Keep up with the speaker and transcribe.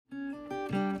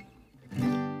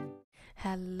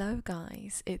Hello,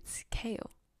 guys, it's Kale.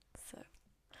 So,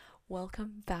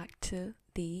 welcome back to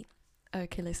the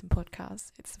OK Listen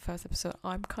podcast. It's the first episode.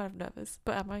 I'm kind of nervous,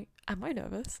 but am I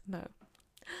nervous? No.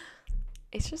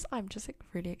 I'm just like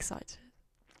really excited,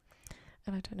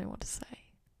 and I don't know what to say.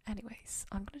 Anyways,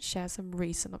 I'm gonna share some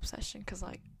recent obsession because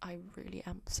I really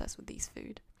am obsessed with these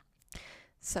food.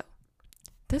 So,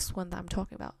 this one that I'm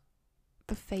talking about,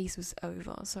 the phase was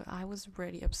over. So I was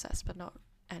really obsessed, but not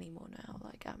anymore now.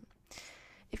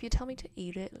 If you tell me to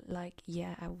eat it,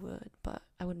 yeah, I would, but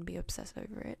I wouldn't be obsessed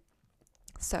over it.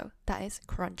 So that is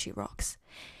Crunchy Rocks.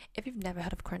 If you've never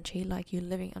heard of Crunchy, like you're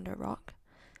living under a rock,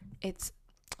 it's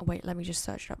wait, let me just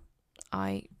search it up.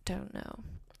 I don't know,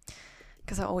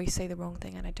 because I always say the wrong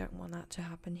thing, and I don't want that to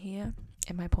happen here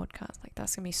in my podcast. Like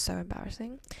that's gonna be so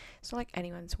embarrassing. It's not like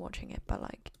anyone's watching it, but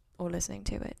or listening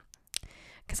to it,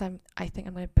 because I think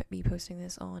I'm gonna be posting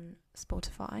this on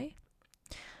Spotify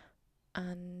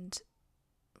and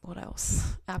what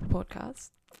else? Apple Podcasts,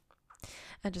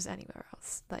 and just anywhere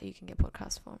else that you can get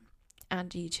podcasts from, and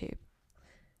YouTube,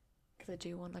 because I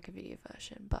do want a video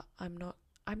version, but I'm not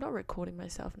recording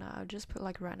myself now. I'll just put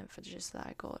random footage that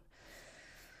I got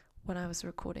when I was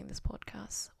recording this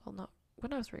podcast. Well, not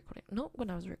when I was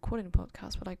recording the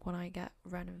podcast, but when I get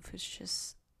random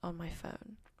footages on my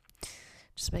phone,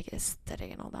 just make it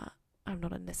aesthetic and all that. I'm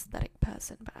not an aesthetic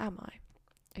person, but am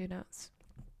I? Who knows?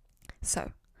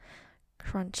 So,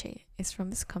 Crunchy is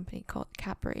from this company called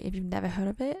Cadbury. If you've never heard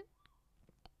of it,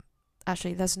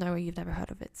 actually there's no way you've never heard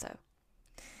of it, so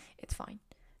it's fine.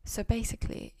 So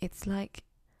basically it's like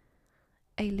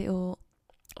a little,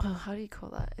 how do you call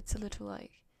that? It's a little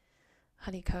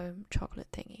honeycomb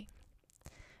chocolate thingy.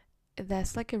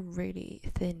 There's a really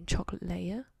thin chocolate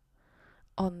layer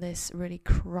on this really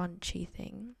crunchy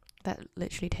thing that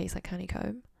literally tastes like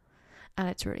honeycomb, and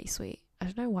it's really sweet. I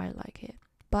don't know why I like it,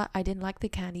 but I didn't like the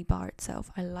candy bar itself.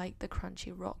 I like the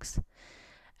Crunchy Rocks.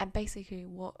 And basically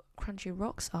what Crunchy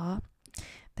Rocks are,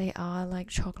 they are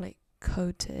chocolate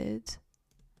coated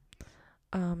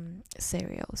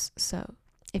cereals. So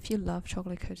if you love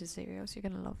chocolate coated cereals, you're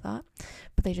gonna love that.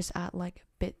 But they just add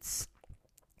bits,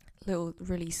 little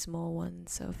really small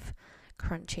ones of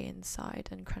crunchy inside,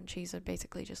 and crunchies are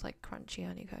basically just crunchy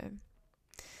honeycomb,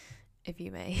 if you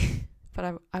may.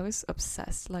 But I was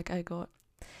obsessed.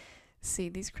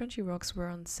 These Crunchy Rocks were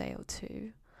on sale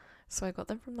too, so I got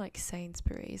them from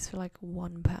Sainsbury's for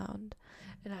 £1,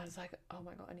 and I was like, oh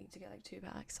my god, I need to get 2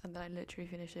 packs, and then I literally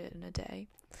finished it in a day,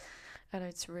 and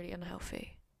it's really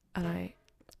unhealthy, and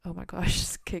oh my god, I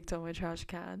just kicked on my trash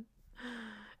can.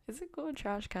 Is it called a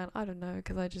trash can? I don't know,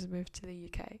 because I just moved to the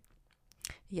UK.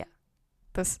 Yeah,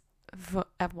 this for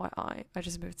FYI, I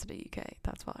just moved to the UK,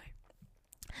 that's why.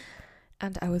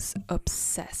 And I was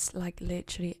obsessed.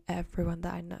 Literally everyone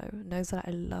that I know knows that I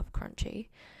love Crunchy.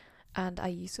 And I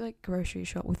used to grocery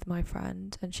shop with my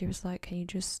friend, and she was like, can you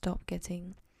just stop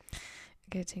getting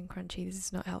Crunchy? This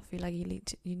is not healthy.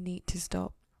 You need to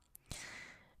stop.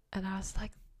 And I was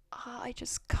like, I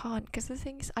just can't, because the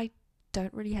thing is, I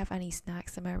don't really have any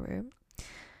snacks in my room.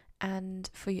 And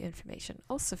for your information,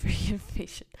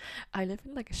 I live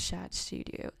in a shared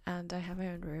studio, and I have my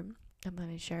own room, and then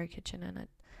I share a kitchen and a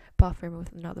bathroom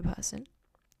with another person.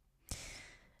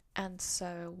 And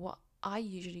so what I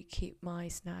usually keep my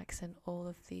snacks and all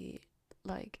of the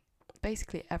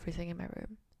basically everything in my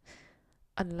room,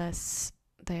 unless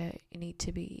they need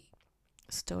to be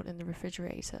stored in the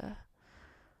refrigerator,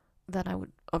 then I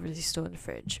would obviously store in the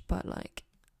fridge. But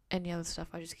any other stuff,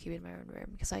 I just keep it in my own room,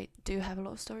 because I do have a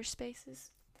lot of storage spaces.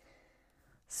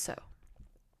 So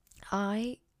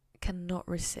I cannot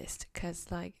resist, because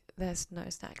there's no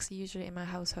snacks. Usually in my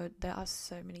household there are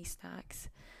so many snacks,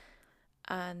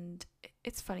 and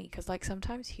it's funny because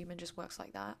sometimes human just works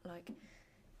like that.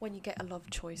 When you get a lot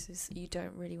of choices, you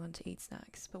don't really want to eat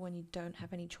snacks, but when you don't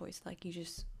have any choice, you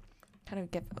just kind of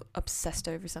get obsessed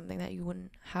over something that you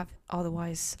wouldn't have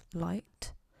otherwise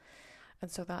liked.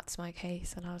 And so that's my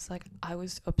case, and I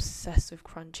was obsessed with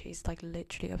crunchies,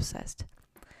 literally obsessed.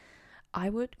 I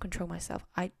would control myself.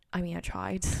 I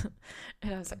tried.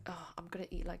 And I was like, oh, I'm gonna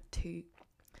eat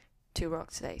two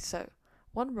rocks today. So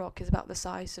one rock is about the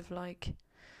size of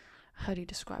how do you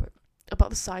describe it? About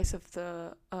the size of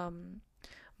the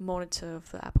monitor of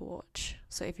the Apple Watch.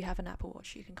 So if you have an Apple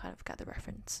Watch, you can kind of get the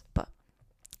reference. But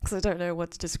because I don't know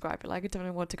what to describe it, I don't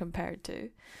know what to compare it to.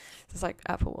 So it's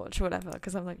Apple Watch, whatever.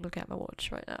 Because I'm looking at my watch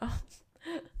right now.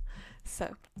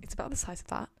 So it's about the size of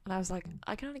that, and I was like,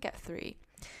 I can only get 3.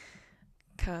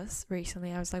 Because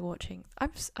recently I was watching,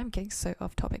 I'm getting so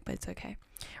off topic, but it's okay.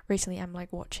 Recently I'm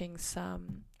watching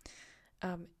some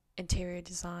interior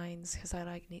designs, because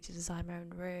I need to design my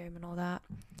own room and all that.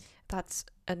 that's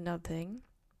another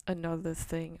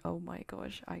thing. Oh my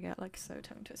gosh, I get like so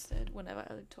tongue twisted whenever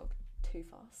I talk too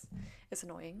fast. It's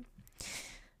annoying.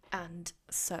 And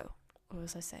so, what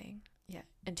was I saying? Yeah,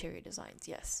 interior designs,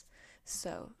 yes.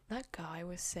 So that guy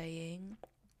was saying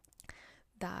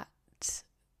that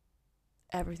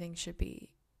everything should be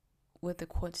with the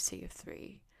quantity of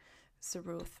 3. It's the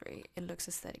rule of 3. It looks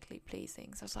aesthetically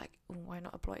pleasing. So I was like, why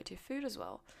not apply it to food as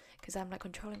well? Because I'm like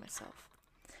controlling myself.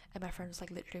 And my friend was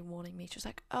like literally warning me. She was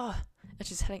like, oh, and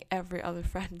she's telling every other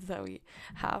friend that we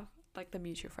have, like the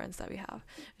mutual friends that we have.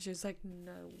 She was like,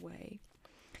 no way.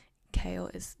 Kale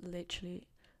is literally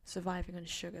surviving on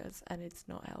sugars and it's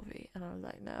not healthy. And I was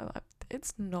like, no,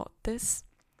 it's not this.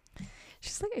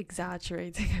 She's like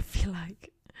exaggerating, I feel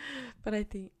like. But I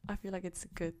feel like it's a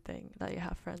good thing that you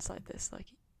have friends like this. Like,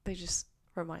 they just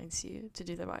reminds you to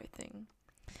do the right thing.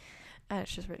 And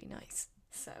it's just really nice.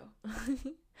 So,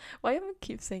 why do I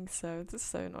keep saying so? This is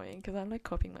so annoying because I'm like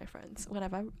copying my friends.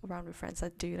 Whenever I'm around with friends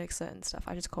that do like certain stuff,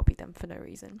 I just copy them for no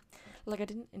reason. Like, I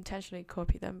didn't intentionally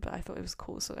copy them, but I thought it was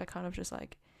cool, so I kind of just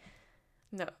like,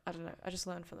 no, I don't know, I just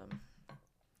learned from them.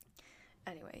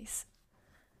 Anyways,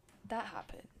 that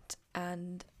happened,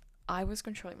 and I was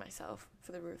controlling myself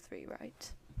for the rule of 3,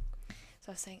 right? So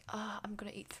I was saying, I'm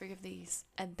gonna eat 3 of these,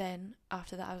 and then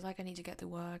after that I was like, I need to get to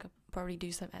work. I'll probably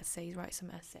do some essays, write some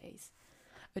essays,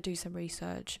 or do some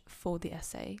research for the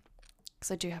essay,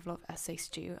 because I do have a lot of essays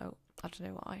to do. I don't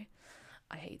know why,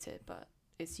 I hate it, but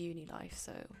it's uni life,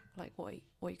 so like, what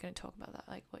are you gonna talk about that?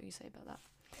 Like, what do you say about that?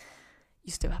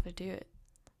 You still have to do it.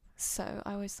 So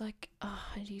I was like,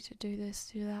 I need to do this,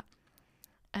 do that,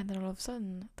 and then all of a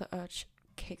sudden the urge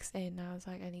kicks in. I was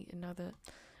like, I need another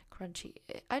crunchy.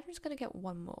 I'm just gonna get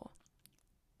one more.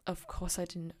 Of course I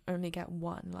didn't only get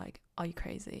one. Like, are you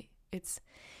crazy? It's,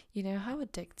 you know how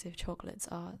addictive chocolates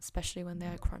are, especially when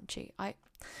they're crunchy.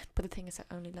 But the thing is,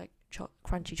 I only like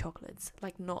crunchy chocolates,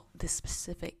 like not this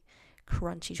specific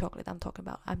crunchy chocolate I'm talking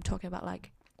about. I'm talking about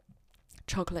like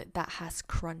chocolate that has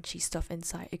crunchy stuff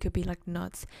inside. It could be like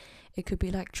nuts, it could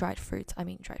be like dried fruits. I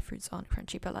mean, dried fruits aren't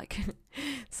crunchy, but like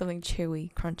something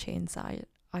chewy, crunchy inside.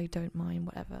 I don't mind,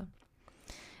 whatever.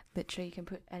 Literally, you can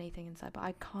put anything inside, but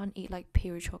I can't eat like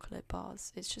pure chocolate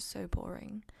bars. It's just so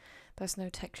boring. There's no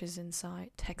textures inside,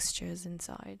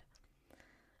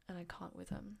 and I can't with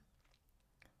them.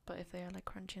 But if they are like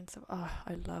crunchy and stuff,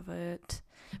 I love it.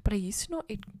 But I used to not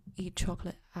eat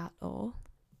chocolate at all.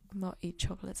 Not eat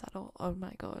chocolates at all. Oh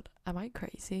my god, am I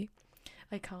crazy?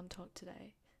 I can't talk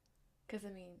today, because I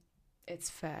mean, it's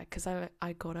fair, because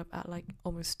I got up at like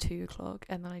almost 2 o'clock,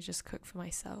 and then I just cooked for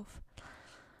myself,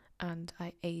 and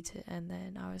I ate it, and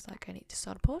then I was like, I need to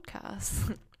start a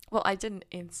podcast. Well, I didn't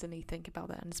instantly think about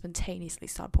that and spontaneously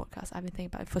start a podcast. I've been thinking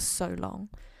about it for so long,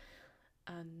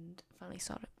 and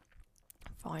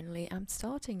finally I'm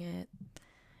starting it.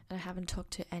 And I haven't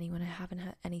talked to anyone. I haven't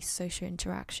had any social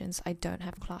interactions. I don't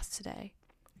have class today,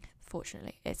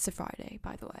 fortunately. It's a Friday,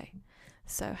 by the way,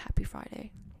 so happy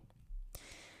Friday.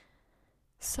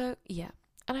 So yeah,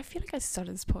 and I feel like I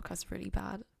started this podcast really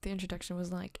bad. The introduction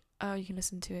was like, oh, you can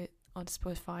listen to it on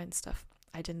Spotify and stuff.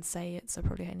 I didn't say it, so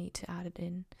probably I need to add it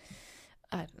in.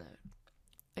 I don't know.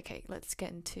 Okay, let's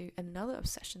get into another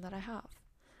obsession that I have.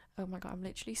 Oh my god, I'm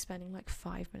literally spending like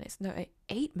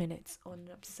 8 minutes on an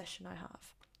obsession I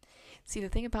have. See, the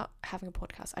thing about having a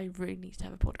podcast, I really need to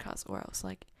have a podcast, or else,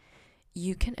 like,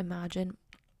 you can imagine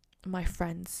my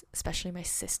friends, especially my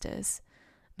sisters.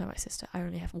 No, my sister. I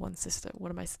only have one sister.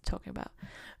 What am I talking about?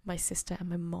 My sister and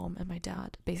my mom and my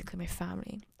dad, basically my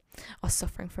family, are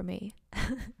suffering from me.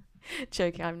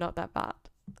 Joking, I'm not that bad.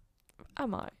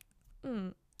 Am I?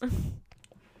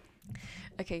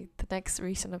 Okay, the next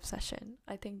recent obsession.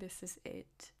 I think this is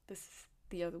it. This is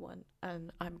the other one,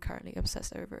 and I'm currently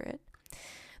obsessed over it.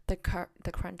 The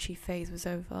crunchy phase was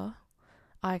over.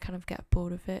 I kind of get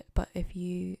bored of it, but if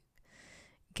you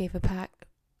gave a pack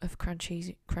of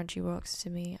crunchy rocks to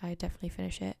me, I definitely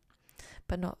finish it,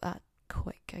 but not that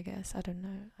quick, I guess. I don't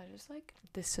know. I just like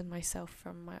distance myself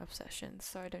from my obsessions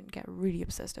so I don't get really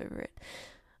obsessed over it.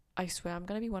 I swear I'm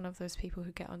gonna be one of those people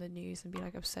who get on the news and be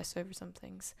like obsessed over some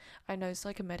things. I know it's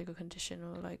like a medical condition,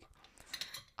 or like,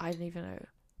 I don't even know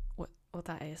what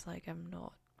that is. Like, I'm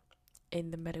not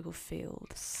in the medical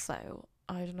field, so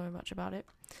I don't know much about it,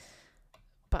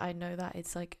 but I know that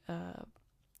it's like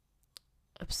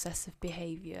obsessive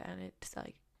behavior, and it's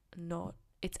like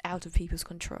it's out of people's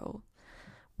control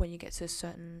when you get to a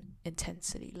certain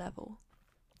intensity level.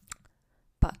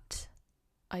 But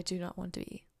I do not want to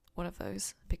be one of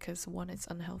those, because one, it's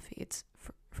unhealthy. It's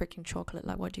freaking chocolate.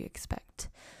 Like, what do you expect?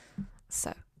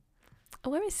 So,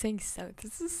 why am I saying so?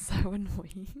 This is so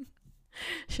annoying.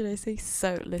 Should I say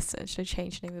so listen? Should I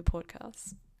change the name of the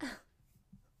podcast?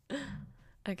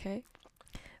 Okay.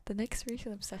 The next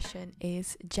recent obsession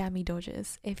is Jammy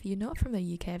Dodgers. If you're not from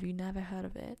the UK, have you never heard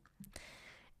of it?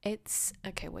 It's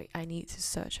okay. Wait, I need to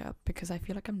search up because I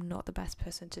feel like I'm not the best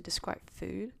person to describe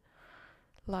food.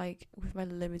 Like with my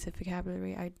limited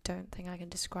vocabulary, I don't think I can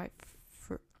describe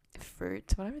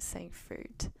fruit. When I was saying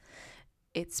fruit,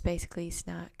 it's basically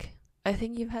snack. I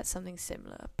think you've had something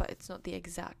similar, but it's not the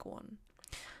exact one.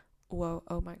 Whoa,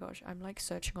 oh my gosh, I'm like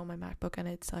searching on my MacBook and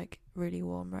it's like really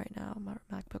warm right now. My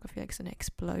MacBook, I feel like it's gonna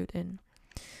explode in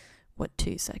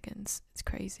 2 seconds. It's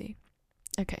crazy.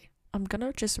 Okay, I'm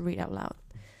gonna just read out loud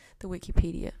the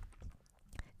Wikipedia.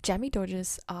 Jammy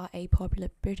Dodgers are a popular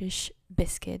British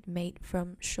biscuit made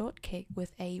from shortcake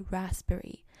with a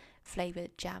raspberry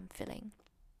flavoured jam filling.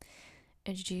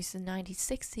 Introduced in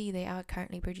 1960, they are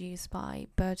currently produced by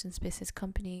Burton's Biscuits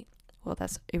Company. Well,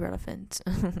 that's irrelevant.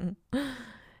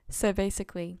 So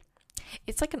basically,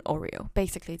 it's like an Oreo.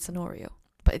 Basically, it's an Oreo,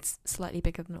 but it's slightly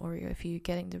bigger than Oreo if you're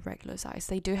getting the regular size.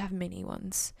 They do have mini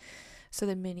ones. So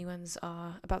the mini ones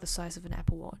are about the size of an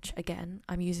Apple Watch. Again,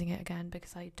 I'm using it again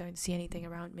because I don't see anything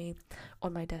around me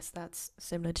on my desk that's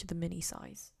similar to the mini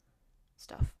size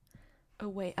stuff. Oh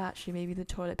wait, actually maybe the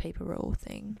toilet paper roll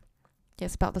thing. Yeah,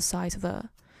 it's about the size of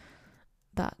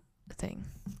that thing.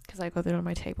 Because I got it on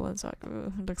my table and it's like,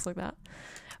 it looks like that.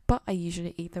 But I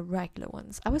usually eat the regular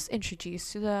ones. I was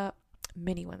introduced to the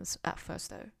mini ones at first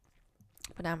though.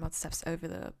 But now I'm about steps over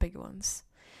the bigger ones.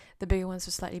 The bigger ones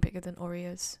are slightly bigger than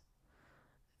Oreos.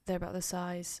 They're about the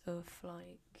size of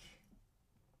like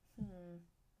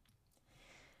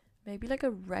maybe like a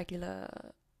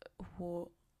regular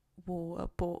water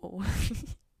bottle.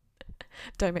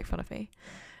 Don't make fun of me.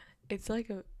 It's like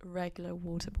a regular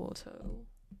water bottle,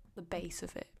 the base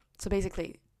of it. So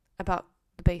basically about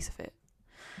the base of it.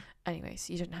 Anyways,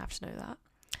 you didn't have to know that.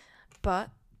 But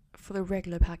for the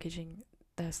regular packaging,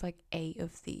 there's like 8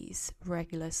 of these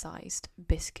regular sized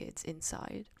biscuits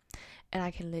inside. And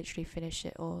I can literally finish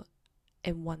it all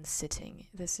in one sitting.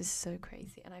 This is so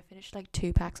crazy. And I finished like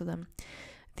 2 packs of them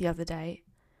the other day.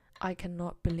 I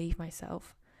cannot believe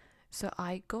myself. So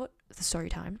I got the story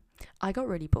time. I got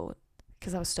really bored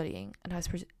because I was studying and I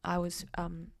was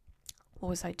what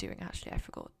was I doing actually? I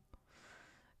forgot.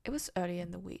 It was early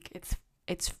in the week.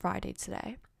 It's Friday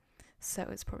today. So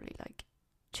it's probably like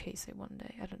Tuesday,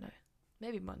 Monday. I don't know.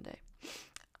 Maybe Monday.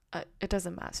 It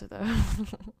doesn't matter though.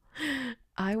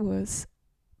 I was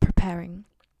preparing.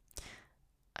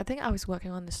 I think I was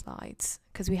working on the slides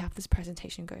because we have this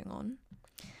presentation going on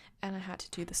and I had to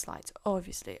do the slides.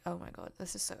 Obviously, oh my god,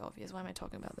 this is so obvious. Why am I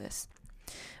talking about this?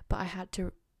 But I had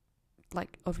to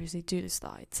like obviously do the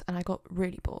slides and I got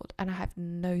really bored and I have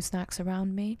no snacks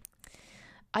around me.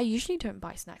 I usually don't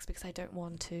buy snacks because I don't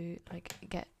want to like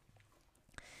get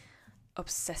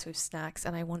obsessed with snacks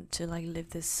and I want to like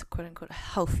live this quote unquote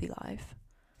healthy life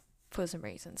for some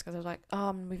reasons, because I was like, oh,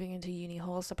 I'm moving into uni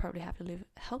halls, so I probably have to live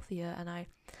healthier, and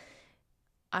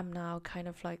I'm now kind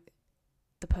of like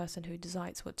the person who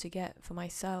decides what to get for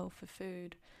myself for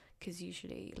food, because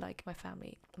usually like my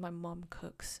family, my mom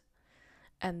cooks,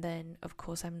 and then of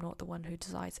course I'm not the one who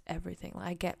decides everything.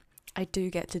 Like I do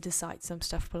get to decide some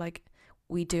stuff, but like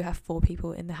we do have 4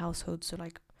 people in the household, so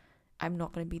like I'm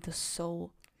not going to be the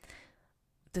sole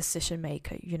decision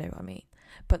maker, you know what I mean?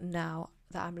 But now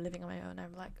that I'm living on my own,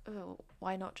 I'm like, oh,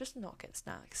 why not just not get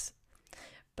snacks?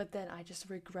 But then I just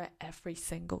regret every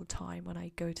single time when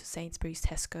I go to Sainsbury's,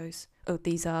 Tesco's. Oh,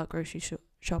 these are grocery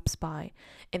shops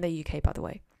in the UK, by the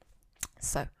way.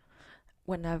 So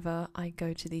whenever I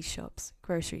go to these shops,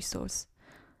 grocery stores,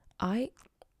 I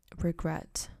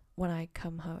regret when I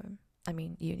come home,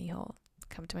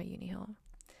 come to my uni hall,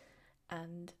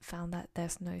 and found that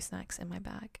there's no snacks in my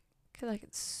bag. Cause like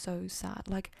it's so sad.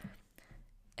 Like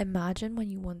imagine when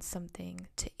you want something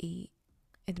to eat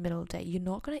in the middle of the day, you're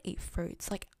not gonna eat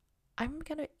fruits. Like I'm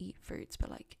gonna eat fruits, but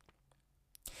like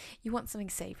you want something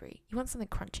savory, you want something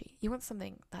crunchy, you want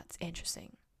something that's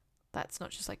interesting, that's not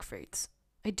just like fruits.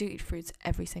 I do eat fruits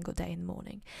every single day in the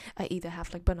morning. I either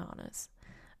have like bananas,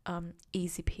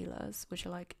 easy peelers, which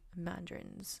are like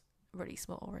mandarins, really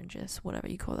small oranges, whatever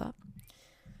you call that,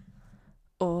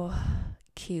 or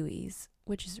kiwis,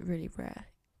 which is really rare,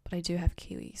 but I do have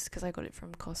kiwis because I got it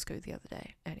from Costco the other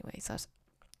day. Anyways, that's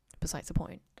besides the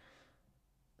point.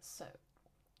 So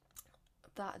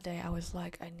that day I was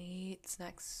like, I need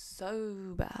snacks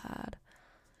so bad,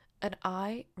 and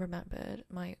I remembered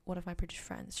one of my British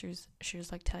friends. She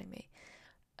was like telling me,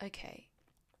 okay,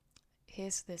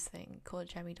 here's this thing called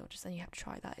Jammy Dodgers and you have to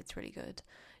try that, it's really good.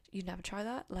 You never try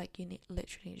that? Like you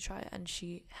literally need to try it. And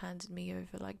she handed me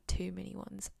over like 2 mini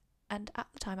ones, And at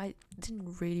the time, I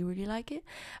didn't really like it.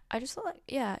 I just thought, like,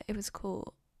 yeah, it was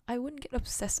cool. I wouldn't get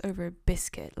obsessed over a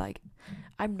biscuit. Like,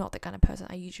 I'm not the kind of person.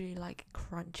 I usually like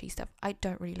crunchy stuff. I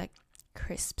don't really like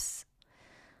crisps.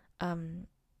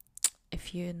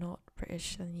 If you're not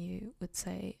British, then you would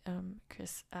say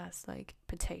crisps as like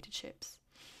potato chips.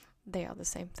 They are the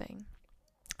same thing,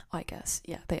 I guess.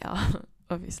 Yeah, they are,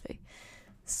 obviously.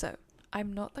 So,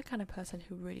 I'm not the kind of person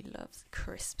who really loves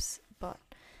crisps, but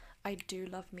I do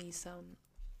love me some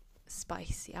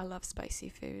spicy. I love spicy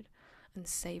food and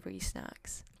savory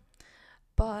snacks.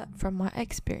 But from my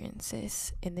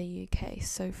experiences in the UK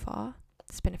so far,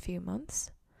 it's been a few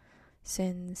months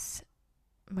since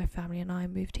my family and I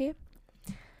moved here.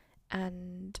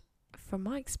 And from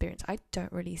my experience, I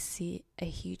don't really see a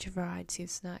huge variety of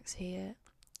snacks here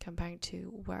compared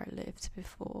to where I lived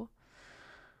before.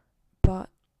 But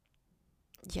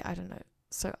yeah, I don't know.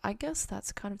 So I guess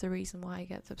that's kind of the reason why I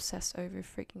get obsessed over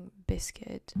freaking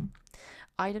biscuit.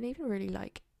 I don't even really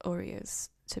like Oreos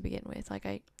to begin with. Like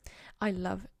I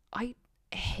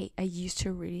used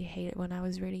to really hate it when I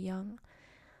was really young.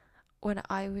 When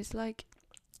I was like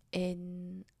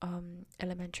in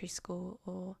elementary school,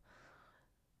 or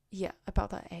yeah, about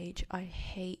that age, I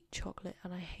hate chocolate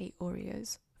and I hate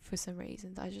Oreos for some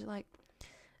reasons. I just like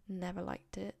never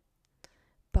liked it.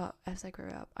 But as I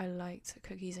grew up, I liked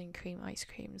cookies and cream ice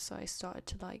cream, so I started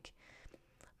to like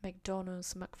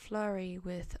McDonald's McFlurry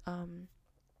with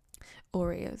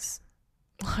Oreos.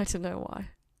 I don't know why.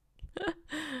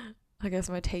 I guess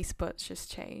my taste buds just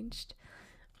changed.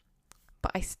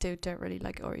 But I still don't really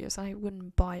like Oreos. I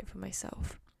wouldn't buy it for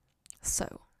myself.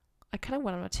 So, I kind of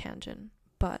went on a tangent,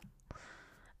 but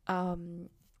talking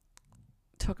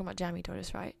about jammy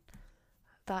donuts, right?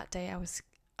 That day I was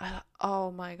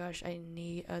oh my gosh, I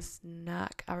need a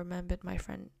snack. I remembered my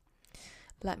friend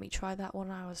let me try that one.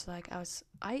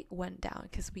 I went down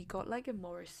because we got like a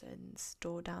Morrison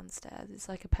store downstairs. It's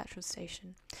like a petrol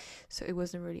station, so it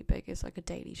wasn't really big. It's like a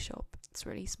daily shop. It's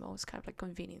really small. It's kind of like a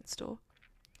convenience store.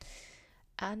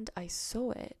 And I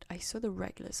saw the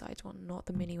regular size one, not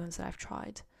the mini ones that I've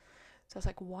tried. So I was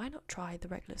like, why not try the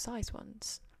regular size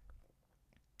ones?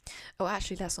 Oh,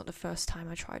 actually, that's not the first time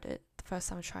I tried it. The first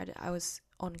time I tried it, I was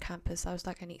on campus. I was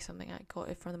like, I need something. I got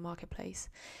it from the marketplace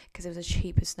because it was the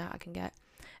cheapest snack I can get.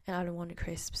 And I don't want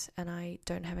crisps, and I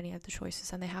don't have any other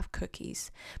choices. And they have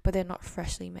cookies, but they're not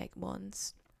freshly made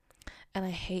ones. And I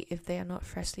hate if they are not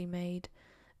freshly made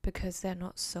because they're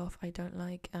not soft. I don't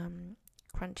like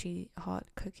crunchy hard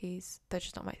cookies. They're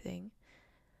just not my thing.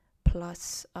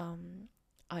 Plus,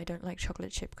 I don't like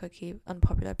chocolate chip cookie.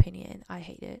 Unpopular opinion, I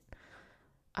hate it.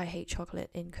 I hate chocolate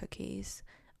in cookies.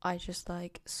 I just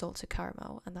like salted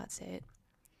caramel, and that's it.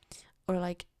 Or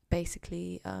like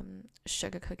basically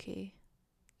sugar cookie.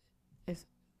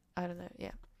 I don't know,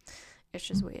 yeah. It's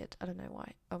just weird. I don't know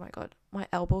why. Oh my god. My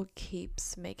elbow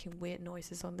keeps making weird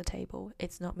noises on the table.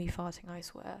 It's not me farting, I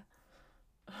swear.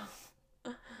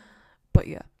 But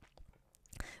yeah.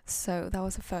 So that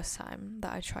was the first time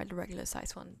that I tried the regular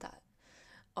size one. That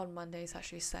on Monday is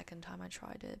actually the second time I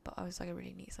tried it. But I was like, I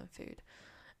really need some food.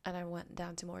 And I went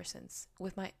down to Morrison's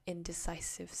with my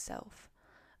indecisive self.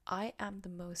 I am the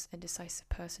most indecisive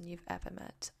person you've ever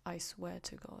met. I swear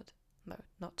to God. No,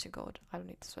 not to God. I don't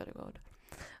need to swear to God.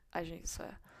 I just need to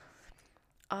swear.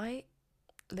 I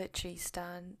literally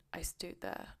I stood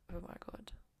there. Oh my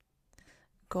God.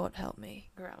 God help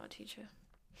me, grammar teacher.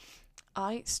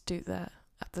 I stood there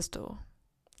at the store,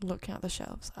 looking at the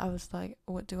shelves. I was like,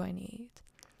 what do I need?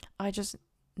 I just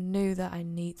knew that I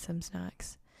need some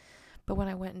snacks. But when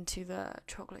I went into the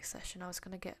chocolate section, I was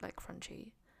going to get like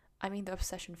crunchy. I mean, the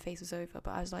obsession phase was over,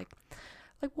 but I was like,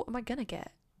 what am I going to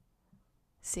get?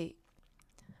 See,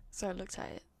 so I looked at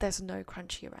it. There's no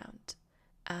crunchy around.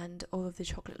 And all of the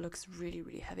chocolate looks really,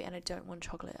 really heavy. And I don't want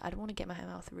chocolate. I don't want to get my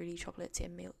mouth really chocolatey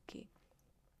and milky.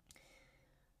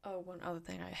 Oh, one other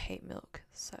thing. I hate milk.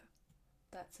 So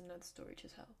that's another story to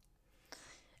tell.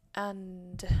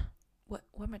 And what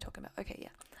am I talking about? Okay, yeah.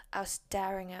 I was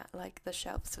staring at like the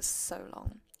shelves for so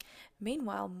long.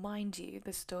 Meanwhile, mind you,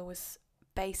 the store was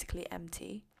basically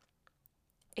empty.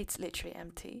 It's literally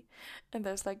empty. And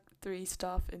there's like 3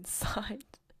 staff inside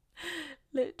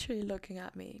literally looking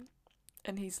at me.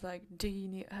 And he's like, do you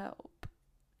need help?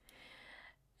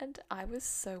 And I was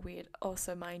so weird.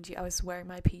 Also, mind you, I was wearing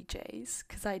my PJs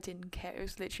because I didn't care. It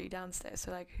was literally downstairs.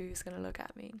 So like, who's going to look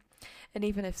at me? And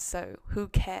even if so, who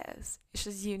cares? It's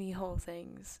just uni hall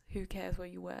things. Who cares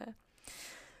what you wear?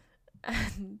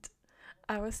 And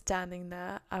I was standing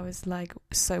there. I was like,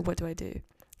 so what do I do?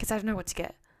 Because I don't know what to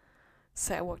get.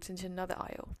 So I walked into another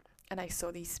aisle and I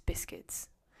saw these biscuits.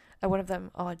 And one of them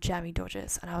are jammy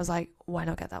Dodgers, and I was like, why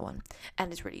not get that one?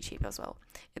 And it's really cheap as well.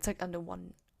 It's like under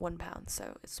 £1,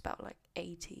 so it's about like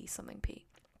 80 something p.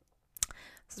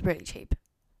 So it's really cheap.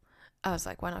 I was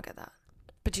like, why not get that?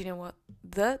 But you know what?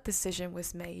 The decision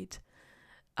was made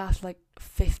after like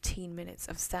 15 minutes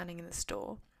of standing in the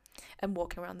store and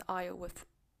walking around the aisle with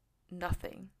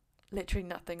nothing, literally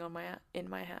nothing in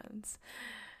my hands.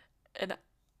 And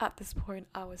at this point,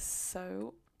 I was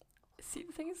so... See,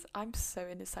 the thing is, I'm so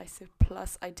indecisive,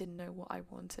 plus I didn't know what I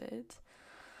wanted.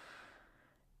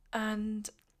 And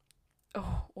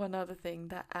one other thing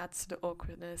that adds to the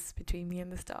awkwardness between me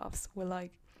and the staffs were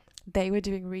like, they were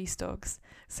doing restocks.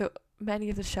 So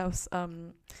many of the shelves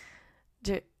in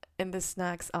the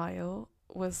snacks aisle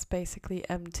was basically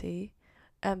empty,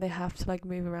 and they have to like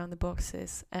move around the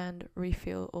boxes and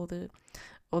refill all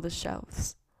the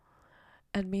shelves.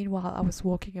 And meanwhile, I was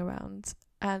walking around,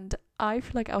 and I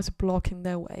feel like I was blocking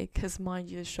their way, because mind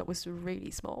you, the shop was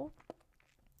really small.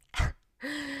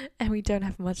 And we don't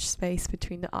have much space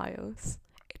between the aisles.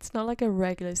 It's not like a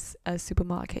regular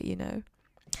supermarket, you know.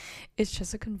 It's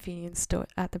just a convenience store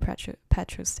at the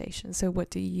petrol station. So what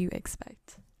do you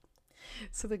expect?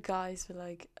 So the guys were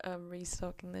like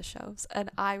restocking the shelves,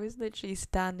 and I was literally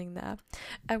standing there.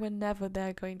 And whenever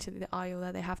they're going to the aisle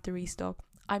that they have to restock,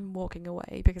 I'm walking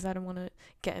away because I don't want to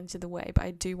get into the way, but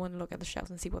I do want to look at the shelves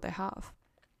and see what they have.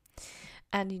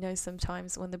 And you know,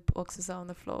 sometimes when the boxes are on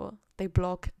the floor, they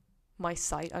block my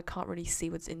sight. I can't really see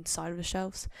what's inside of the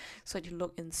shelves, so I just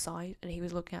look inside, and he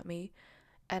was looking at me,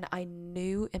 and I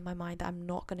knew in my mind that I'm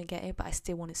not going to get it, but I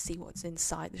still want to see what's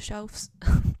inside the shelves.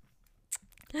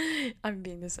 I'm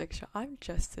being this extra. I'm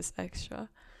just this extra.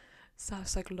 So I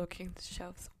was like looking at the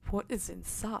shelves, what is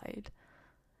inside?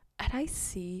 And I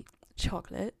see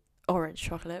chocolate, orange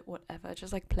chocolate, whatever,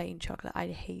 just like plain chocolate. I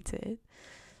hate it.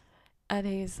 And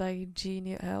he's like, do you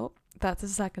need help? That's the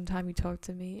second time he talked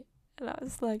to me. And I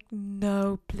was like,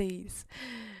 no, please.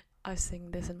 I was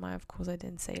saying this in my, of course I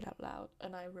didn't say it out loud.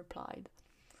 And I replied,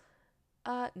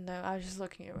 no, I was just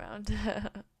looking around.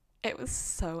 It was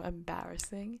so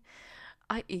embarrassing.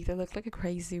 I either look like a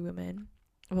crazy woman,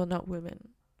 well, not woman,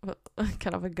 but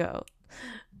kind of a girl.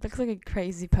 Looks like a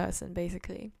crazy person,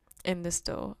 basically, in the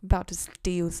store, about to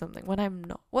steal something, when I'm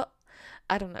not. Well,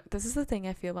 I don't know. This is the thing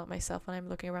I feel about myself when I'm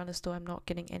looking around the store, I'm not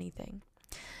getting anything.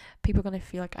 People are going to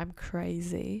feel like I'm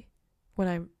crazy when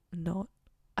I'm not.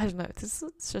 I don't know. This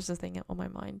is just a thing on my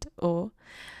mind. Or,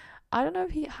 I don't know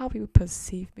how people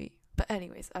perceive me. But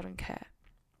anyways, I don't care.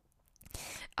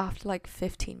 After like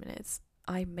 15 minutes,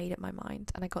 I made up my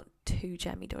mind, and I got 2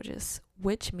 jammy Dodgers,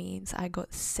 which means I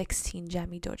got 16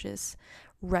 jammy Dodgers,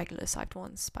 regular sized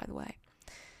ones, by the way,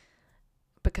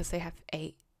 because they have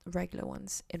 8 regular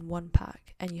ones in one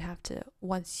pack, and you have to,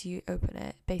 once you open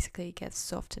it, basically it gets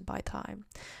softened by time,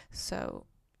 so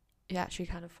it actually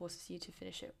kind of forces you to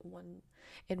finish it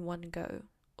in one go,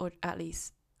 or at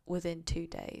least within 2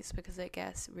 days, because it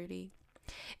gets really,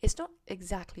 it's not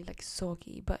exactly like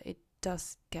soggy, but it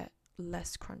does get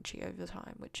less crunchy over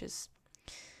time, which is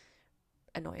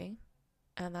annoying,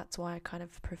 and that's why I kind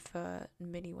of prefer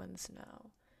mini ones now.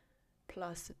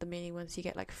 Plus the mini ones, you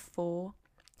get like 4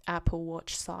 Apple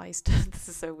Watch sized this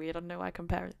is so weird, I don't know why I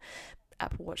compare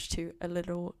Apple Watch to a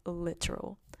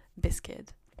literal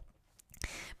biscuit,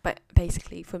 but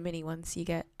basically for mini ones you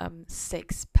get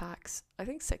 6 packs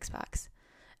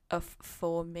of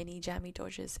 4 mini jammy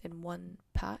Dodgers in one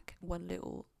pack, one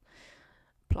little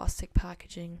plastic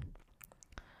packaging.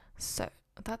 So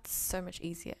that's so much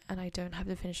easier, and I don't have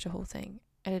to finish the whole thing,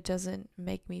 and it doesn't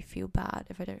make me feel bad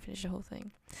if I don't finish the whole thing.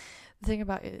 The thing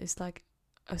about it is like,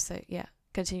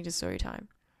 continue the story time,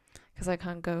 because I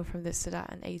can't go from this to that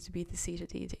and A to B to C to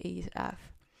D to E to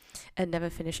F and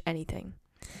never finish anything.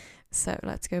 So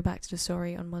let's go back to the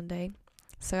story on Monday.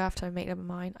 So after I made up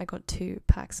my mind, I got 2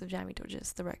 packs of jammy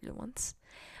Dodgers, the regular ones.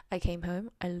 I came home,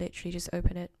 I literally just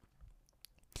opened it.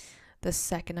 The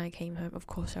second I came home, of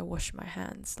course, I washed my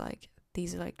hands. Like,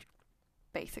 these are like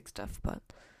basic stuff, but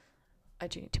I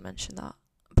do need to mention that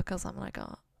because I'm like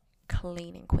a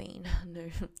cleaning queen. No,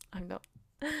 I'm not.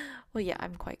 Well, yeah,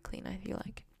 I'm quite clean, I feel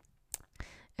like.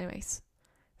 Anyways,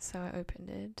 so I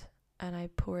opened it and I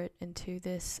pour it into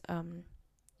this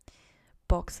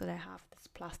box that I have, this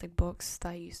plastic box that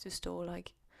I used to store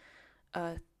like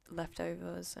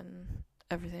leftovers and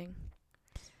everything.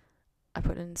 I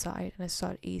put it inside and I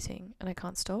started eating, and I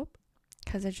can't stop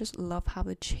because I just love how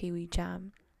the chewy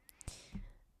jam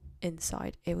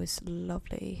inside. It was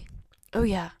lovely. Oh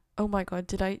yeah, oh my god,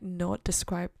 did I not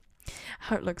describe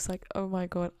how it looks like? Oh my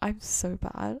god, I'm so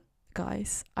bad,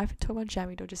 guys. I've been talking about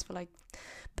jammy Dodgers for like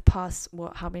the past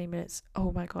how many minutes?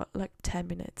 Oh my god, like 10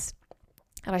 minutes.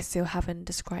 and I still haven't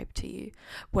described to you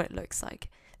what it looks like.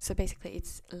 So basically,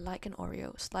 it's like an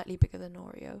Oreo, slightly bigger than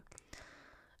Oreo,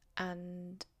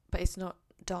 but it's not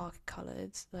dark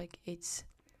colored. Like, it's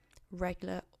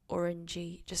regular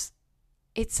orangey. Just,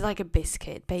 it's like a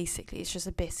biscuit. Basically, it's just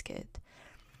a biscuit,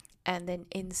 and then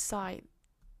inside,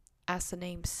 as the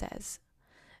name says,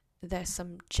 there's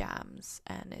some jams,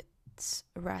 and it's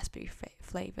raspberry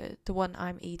flavored. The one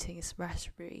I'm eating is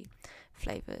raspberry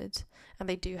flavored, and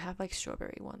they do have like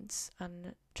strawberry ones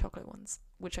and chocolate ones,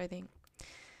 which I think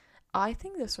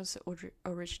this was the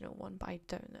original one, but I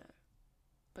don't know,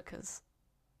 because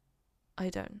I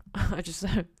don't. I just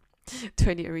don't. Do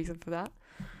I need a reason for that?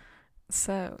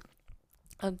 So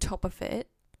on top of it,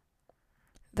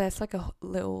 there's like a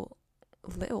little.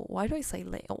 Why do I say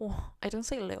little? I don't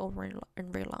say little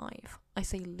in real life. I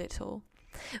say little.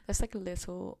 There's like a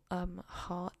little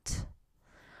heart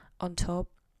on top,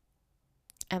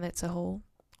 and it's a hole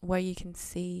where you can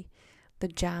see the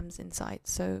jams inside.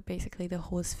 So basically, the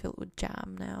hole is filled with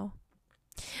jam now.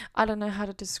 I don't know how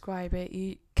to describe it.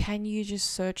 You just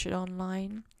search it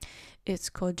online. It's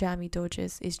called Jammy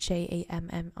Dodgers. It's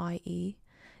JAMMIE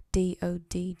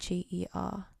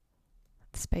DODGER.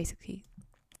 It's basically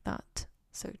that.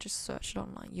 So just search it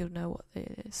online. You'll know what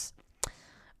it is,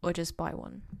 or just buy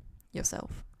one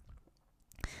yourself.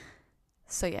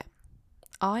 So yeah,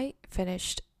 I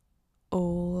finished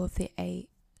all of the 8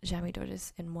 Jammy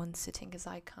Dodgers in one sitting because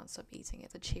I can't stop eating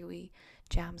it. The chewy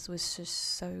jams was just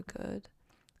so good.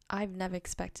 I've never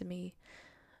expected me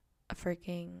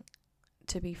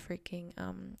to be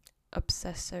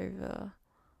obsessed over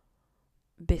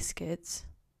biscuits.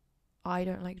 I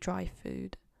don't like dry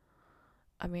food.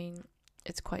 I mean,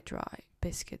 it's quite dry,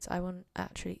 biscuits. I wouldn't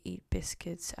actually eat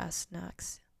biscuits as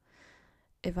snacks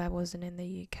if I wasn't in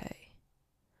the UK.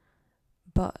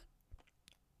 But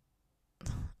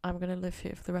I'm gonna live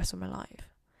here for the rest of my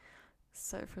life.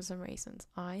 So for some reasons,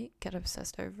 I get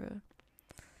obsessed over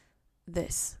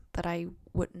this that I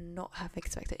would not have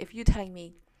expected. If you're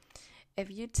telling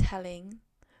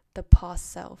the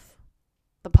past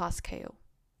Kale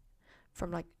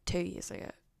from like 2 years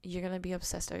ago, you're gonna be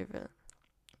obsessed over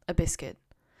a biscuit,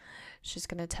 she's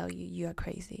gonna tell you are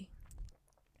crazy.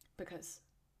 Because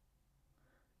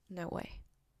no way,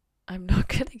 I'm not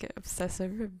gonna get obsessed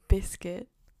over a biscuit.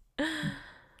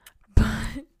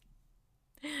 But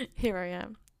here I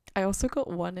am. I also got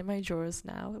one in my drawers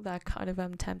now that kind of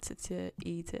I'm tempted to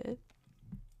eat it,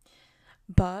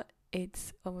 but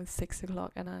it's almost 6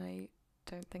 o'clock and I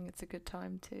don't think it's a good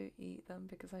time to eat them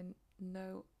because I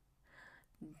know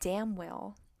damn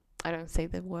well I don't say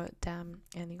the word damn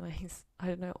anyways. I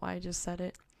don't know why I just said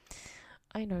it.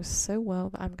 I know so well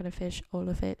that I'm going to finish all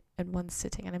of it in one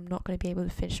sitting and I'm not going to be able to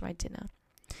finish my dinner,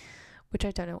 which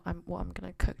I don't know what I'm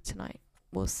going to cook tonight.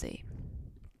 We'll see.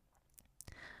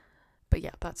 But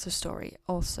yeah, that's the story.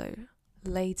 Also,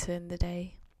 later in the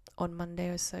day, on Monday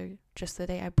or so, just the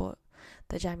day I bought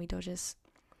the Jammy Dodgers,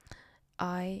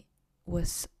 I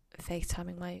was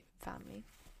FaceTiming my family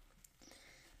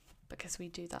because we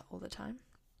do that all the time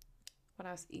when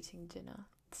I was eating dinner.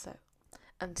 So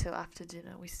until after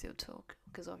dinner we still talk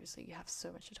because obviously you have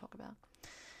so much to talk about.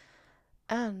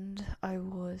 And I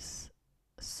was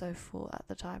so full at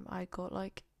the time. I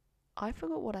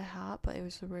forgot what I had, but it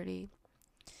was a really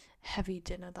heavy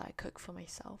dinner that I cook for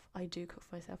myself. I do cook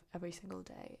for myself every single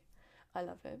day. I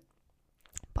love it,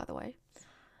 by the way.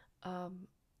 And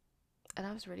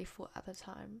I was really full at the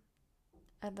time.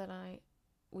 And then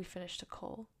we finished a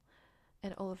call.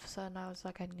 And all of a sudden I was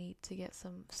like, I need to get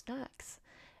some snacks.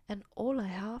 And all I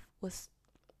have was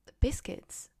the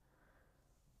biscuits.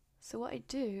 So what I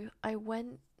do, I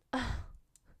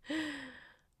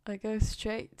go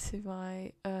straight to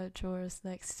my drawers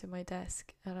next to my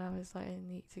desk. And I was like, I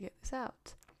need to get this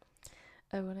out.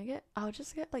 And I'll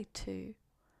just get like 2.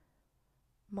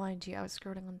 Mind you, I was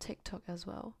scrolling on TikTok as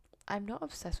well. I'm not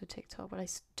obsessed with TikTok, but I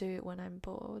do it when I'm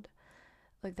bored.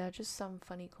 Like, there's just some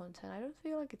funny content. I don't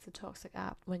feel like it's a toxic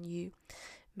app when you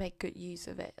make good use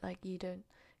of it. Like, you don't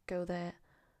go there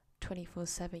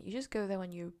 24/7. You just go there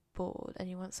when you're bored and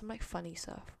you want some like funny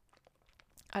stuff.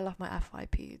 I love my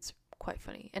FYP. It's quite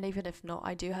funny. And even if not,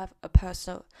 I do have a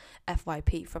personal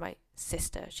FYP from my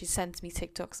sister. She sends me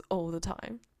TikToks all the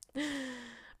time.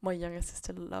 My younger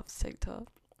sister loves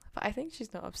TikTok. But I think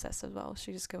she's not obsessed as well.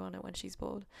 She just go on it when she's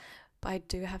bored. But I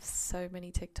do have so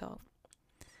many TikTok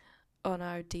on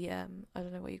our DM. I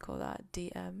don't know what you call that.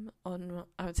 DM on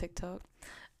our TikTok.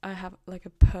 I have like a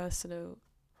personal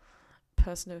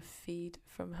feed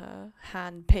from her,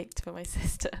 hand-picked for my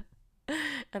sister.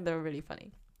 And they're really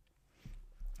funny.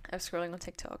 I'm scrolling on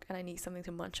TikTok and I need something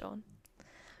to munch on.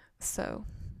 So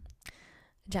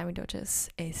Jammy Dodgers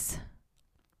is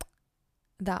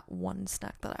that one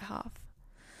snack that I have.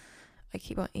 I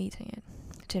keep on eating it.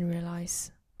 Didn't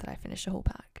realize that I finished the whole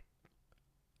pack.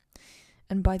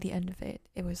 And by the end of it,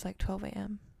 it was like 12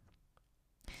 a.m.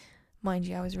 Mind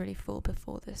you, I was really full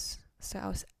before this. So I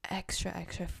was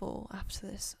extra full after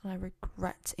this. And I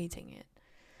regret eating it.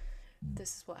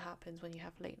 This is what happens when you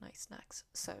have late night snacks.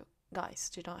 So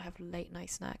guys, do not have late night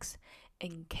snacks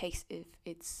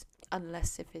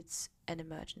unless if it's an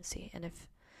emergency. And if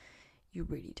you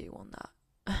really do want that.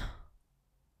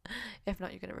 If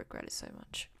not, you're going to regret it so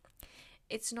much.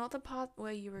 It's not the part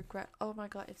where you regret, oh my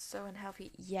god, it's so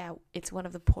unhealthy. Yeah, it's one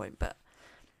of the point, but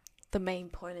the main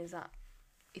point is that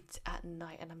it's at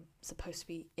night and I'm supposed to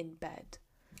be in bed.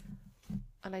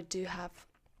 And I do have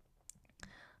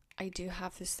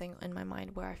this thing in my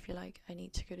mind where I feel like I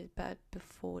need to go to bed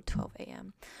before 12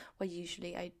 a.m. Well,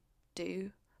 usually I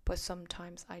do, but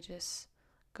sometimes I just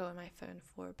go on my phone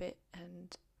for a bit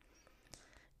and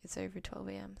it's over 12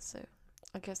 a.m. So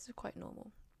I guess it's quite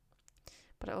normal.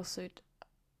 But I also,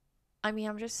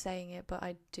 I'm just saying it, but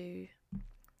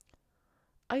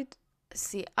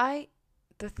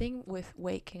the thing with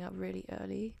waking up really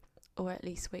early, or at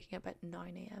least waking up at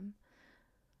 9 a.m.,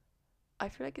 I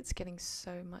feel like it's getting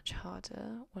so much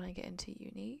harder when I get into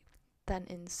uni than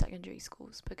in secondary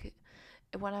schools, because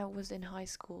when I was in high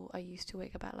school, I used to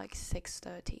wake up at like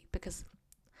 6:30 because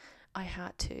I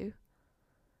had to.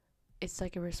 It's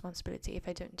like a responsibility. If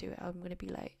I don't do it, I'm going to be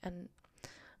late. And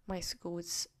my school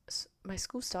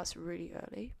starts really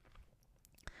early.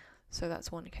 So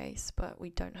that's one case, but we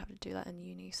don't have to do that in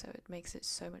uni, so it makes it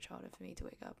so much harder for me to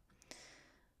wake up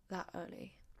that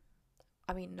early.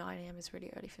 9 a.m. is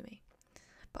really early for me.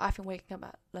 But I've been waking up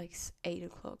at like 8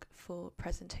 o'clock for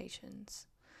presentations.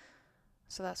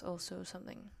 So that's also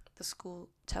something the school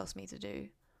tells me to do,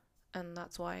 and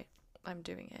that's why I'm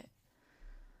doing it.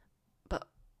 But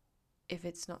if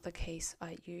it's not the case,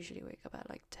 I usually wake up at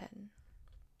like 10,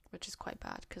 which is quite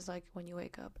bad, because like when you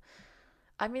wake up,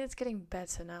 it's getting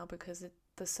better now because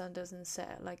the sun doesn't set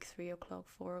at like 3 o'clock,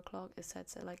 4 o'clock. It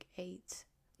sets at like 8.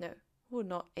 No, well,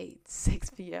 not 8, 6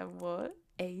 p.m. What?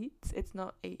 8? It's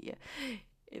not 8 yet.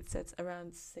 It sets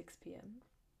around 6 p.m.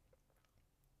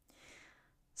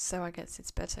 So I guess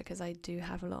it's better because I do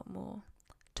have a lot more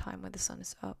time when the sun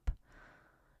is up.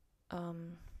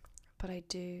 But I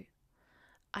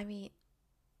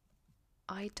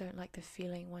don't like the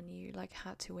feeling when you like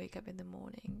had to wake up in the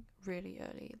morning really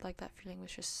early. Like that feeling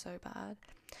was just so bad.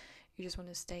 You just want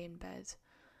to stay in bed.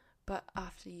 But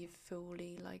after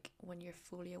when you're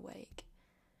fully awake,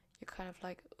 you're kind of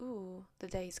like, ooh, the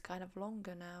day's kind of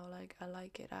longer now. Like I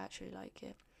like it. I actually like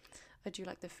it. I do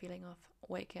like the feeling of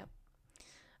waking up.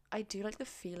 I do like the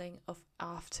feeling of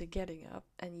after getting up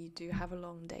and you do have a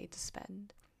long day to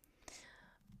spend.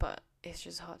 But it's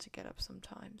just hard to get up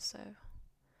sometimes, so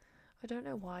I don't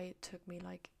know why it took me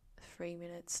like 3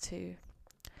 minutes to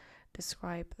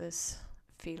describe this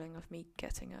feeling of me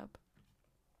getting up.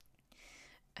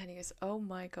 Anyways, oh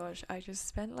my gosh, I just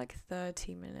spent like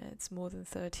more than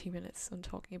 30 minutes on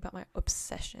talking about my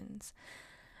obsessions.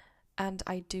 And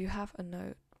I do have a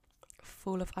note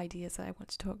full of ideas that I want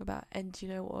to talk about. And you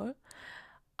know what?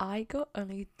 I got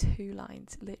only 2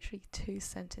 lines, literally 2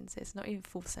 sentences, not even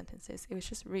full sentences. It was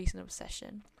just recent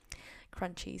obsession,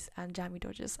 crunchies and Jammy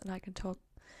Dodgers, and I can talk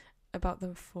about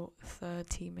them for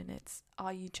 30 minutes.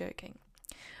 Are you joking?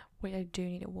 Wait, I do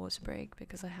need a water break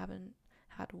because I haven't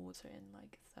had water in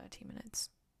like 30 minutes.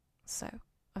 So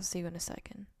I'll see you in a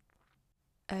second.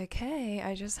 Okay,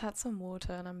 I just had some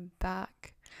water and I'm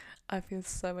back. I feel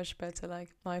so much better.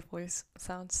 Like my voice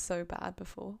sounds so bad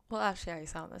before. Well, actually I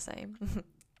sound the same.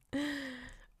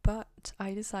 But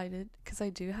I decided, because I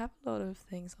do have a lot of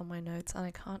things on my notes and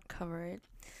I can't cover it.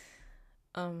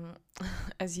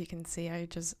 As you can see, I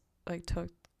just like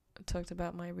talked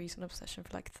about my recent obsession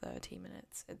for like 30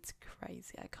 minutes. It's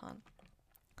crazy. I can't.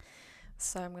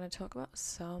 So I'm going to talk about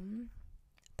some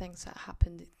things that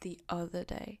happened the other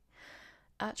day.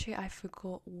 Actually, I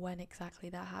forgot when exactly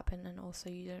that happened, and also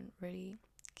you don't really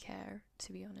care,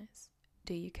 to be honest.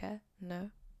 Do you care? No?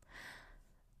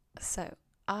 So,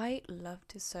 I love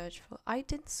to I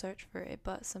didn't search for it,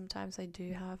 but sometimes I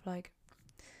do have like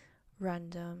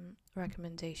random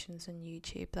recommendations on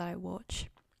YouTube that I watch.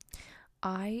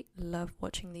 I love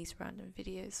watching these random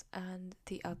videos, and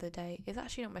the other day, it's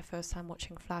actually not my first time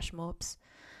watching flash mobs.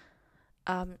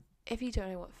 If you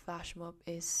don't know what flash mob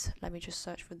is, let me just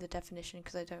search for the definition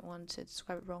because I don't want to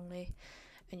describe it wrongly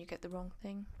and you get the wrong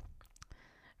thing.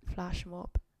 Flash mob.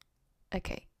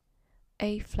 Okay.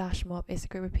 A flash mob is a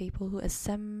group of people who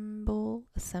assemble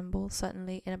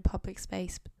certainly in a public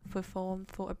space, perform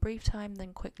for a brief time,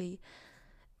 then quickly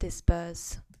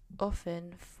dispersed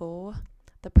often for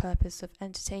the purpose of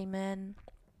entertainment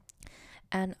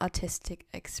and artistic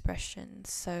expression.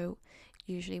 So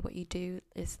usually what you do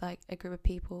is like a group of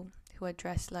people who are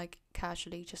dressed like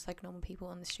casually, just like normal people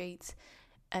on the streets,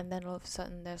 and then all of a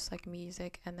sudden there's like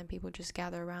music, and then people just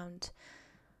gather around,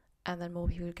 and then more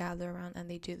people gather around and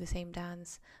they do the same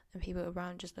dance, and people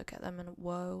around just look at them and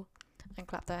whoa and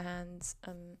clap their hands,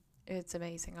 and it's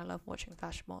amazing. I love watching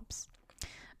flash mobs.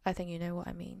 I think you know what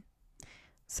I mean.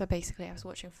 So basically I was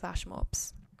watching flash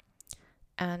mobs,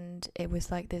 and it was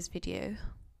like this video.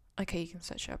 Okay, you can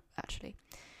search up actually.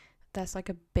 There's like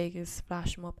a biggest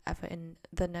flash mob ever in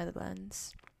the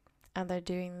Netherlands, and they're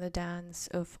doing the dance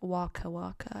of Waka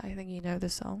Waka. I think you know the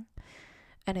song,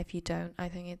 and if you don't, I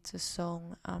think it's a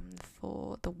song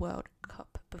for the World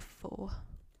Cup before.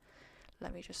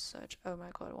 Let me just search. Oh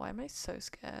my god, why am I so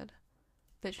scared?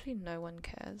 Literally no one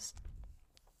cares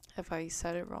if I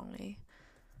said it wrongly.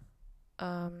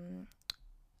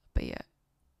 But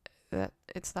yeah,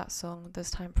 it's that song, This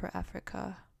Time for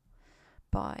Africa,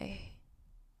 by,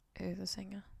 who's the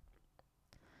singer?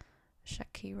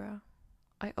 Shakira.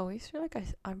 I always feel like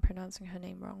I'm pronouncing her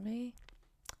name wrongly.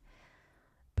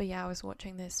 But yeah, I was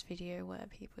watching this video where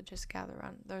people just gather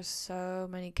around. There's so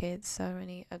many kids, so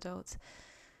many adults,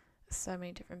 so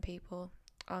many different people.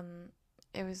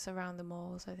 It was around the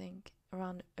malls, I think,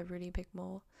 around a really big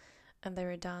mall, and they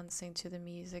were dancing to the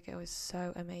music. It was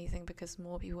so amazing because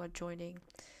more people are joining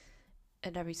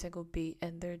at every single beat,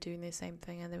 and they're doing the same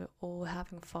thing, and they were all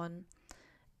having fun.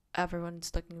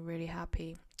 Everyone's looking really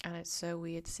happy, and it's so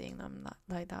weird seeing them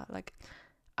like that. Like,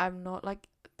 I'm not like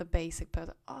the basic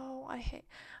person. Oh,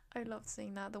 I love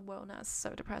seeing that. The world now is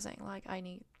so depressing. Like, I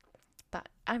need that.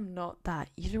 I'm not that.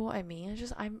 You know what I mean?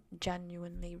 I'm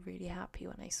genuinely really happy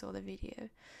when I saw the video,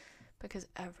 because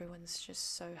everyone's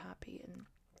just so happy and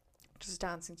just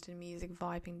dancing to the music,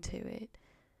 vibing to it.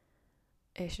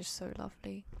 It's just so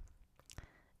lovely.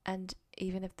 And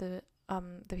even if the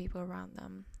people around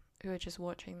them who are just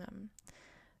watching them,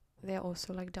 they're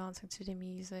also like dancing to the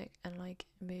music and like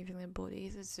moving their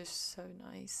bodies. It's just so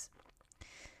nice,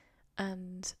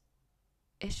 and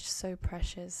it's just so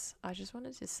precious. I just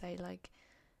wanted to say, like,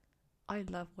 I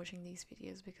love watching these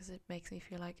videos because it makes me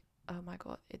feel like, oh my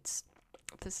god, this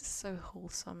is so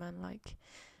wholesome, and like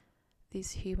these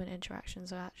human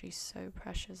interactions are actually so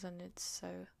precious, and it's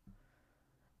so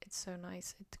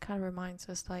nice. It kind of reminds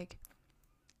us like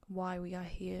why we are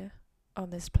here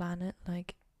on this planet,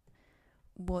 like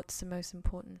what's the most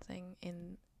important thing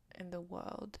in the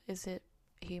world. Is it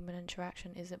human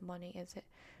interaction? Is it money? Is it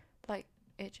like,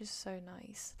 it's just so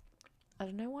nice. I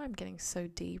don't know why I'm getting so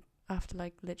deep after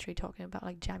like literally talking about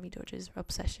like Jammy Dodger's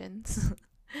obsessions.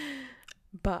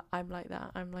 But I'm like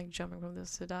that. I'm like jumping from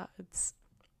this to that. It's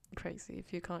crazy.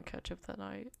 If you can't catch up, then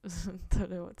I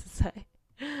don't know what to say.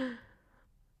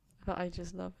 But I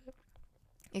just love it.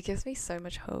 It gives me so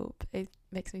much hope. It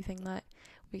makes me think that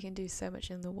we can do so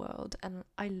much in the world, and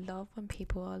I love when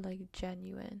people are like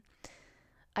genuine.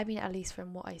 I mean, at least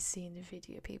from what I see in the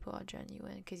video, people are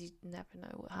genuine, because you never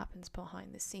know what happens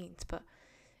behind the scenes. But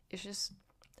it's just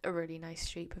a really nice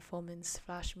street performance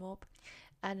flash mob.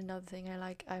 And another thing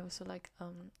I also like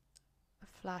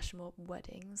flash mob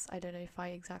weddings. I don't know if I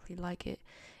exactly like it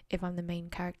if I'm the main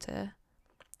character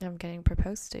and I'm getting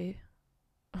proposed to.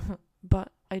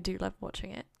 But I do love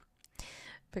watching it,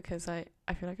 because I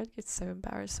feel like I'd get so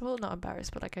embarrassed. Well, not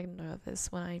embarrassed, but like I'm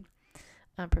nervous when I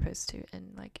am proposed to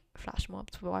in like flash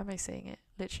mobs. But why am I saying it?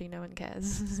 Literally no one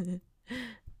cares.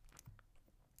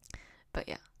 But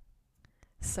yeah.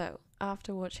 So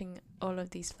after watching all of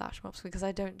these flash mobs, because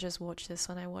I don't just watch this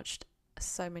one, I watched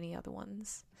so many other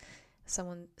ones.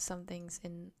 Some things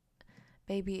in,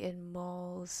 maybe in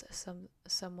malls,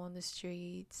 some on the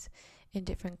streets, in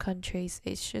different countries.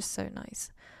 It's just so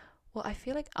nice. Well, I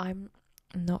feel like I'm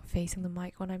not facing the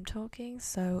mic when I'm talking,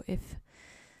 so if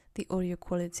the audio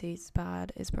quality is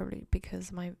bad, it's probably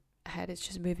because my head is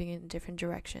just moving in different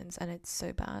directions and it's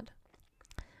so bad.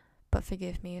 But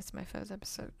forgive me, it's my first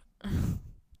episode.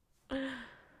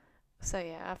 So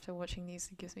yeah, after watching these,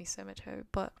 it gives me so much hope.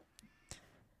 But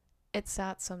it's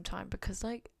sad sometimes, because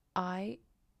like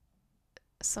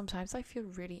sometimes I feel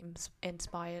really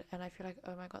inspired, and I feel like,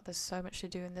 oh my god, there's so much to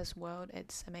do in this world.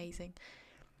 It's amazing.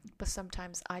 But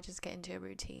sometimes I just get into a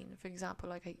routine. For example,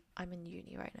 like I'm in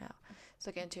uni right now, so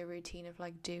I get into a routine of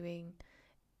like doing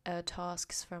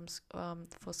tasks from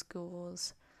for school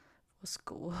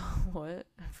what,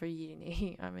 for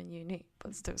uni. I'm in uni,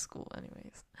 but still school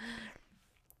anyways.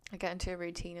 I get into a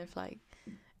routine of like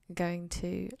going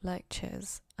to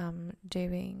lectures,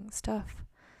 doing stuff,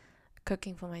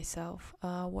 cooking for myself,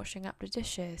 washing up the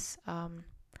dishes,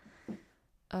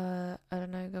 I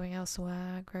don't know, going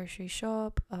elsewhere, grocery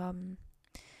shop.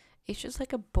 It's just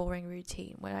like a boring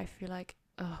routine where I feel like,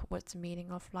 what's the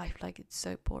meaning of life? Like, it's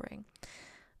so boring,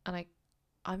 and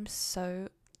I'm so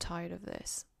tired of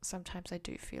this. Sometimes I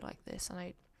do feel like this, and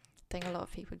I think a lot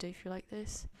of people do feel like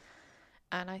this,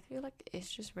 and I feel like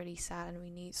it's just really sad, and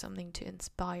we need something to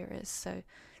inspire us. So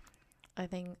I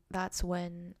think that's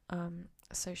when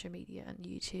social media and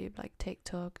YouTube, like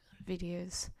TikTok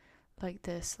videos like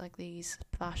this, like these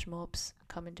flash mobs,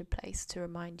 come into place to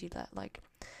remind you that like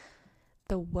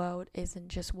the world isn't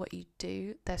just what you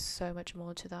do. There's so much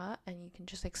more to that, and you can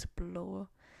just explore.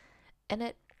 And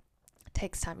it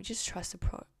takes time. You just trust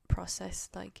the process.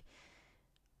 Like,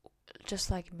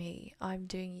 just like me, I'm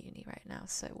doing uni right now,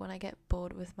 so when I get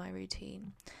bored with my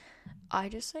routine, I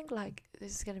just think like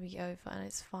this is gonna be over and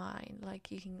it's fine.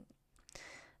 Like, you can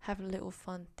have little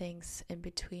fun things in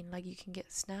between. Like, you can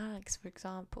get snacks, for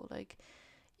example. Like,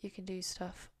 you can do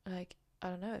stuff like, I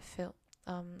don't know, film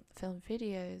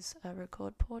videos,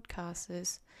 record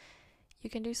podcasts. You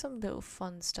can do some little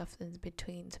fun stuff in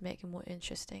between to make it more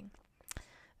interesting.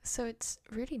 So it's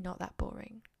really not that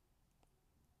boring.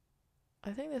 I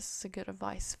think this is a good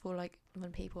advice for like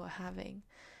when people are having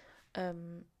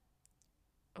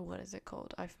what is it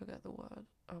called? I forgot the word.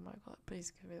 Oh my god,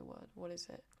 please give me the word. What is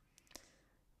it?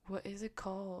 What is it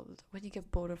called when you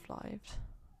get bored of life?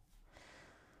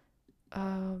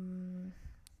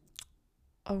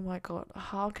 Oh my god,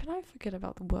 how can I forget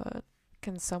about the word?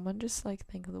 Can someone just like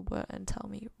think of the word and tell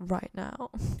me right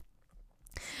now?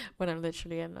 When I'm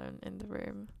literally alone in the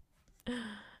room.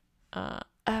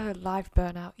 Life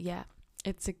burnout. Yeah,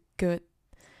 it's a good.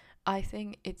 I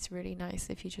think it's really nice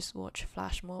if you just watch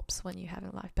flash mobs when you have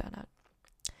a life burnout.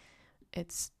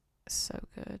 It's so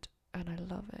good, and I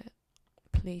love it.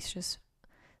 Please just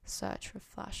search for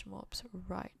flash mobs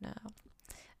right now.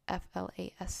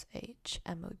 FLASHMOB,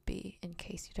 in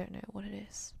case you don't know what it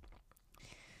is.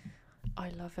 I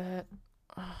love it.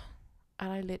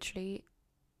 And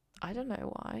I don't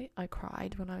know why I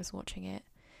cried when I was watching it.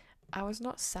 I was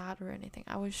not sad or anything.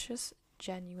 I was just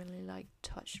genuinely like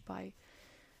touched by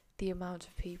the amount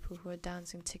of people who are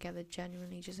dancing together,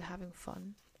 genuinely just having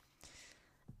fun.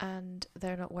 And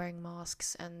they're not wearing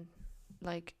masks, and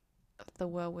like the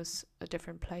world was a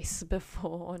different place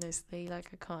before, honestly. Like,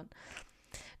 I can't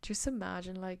just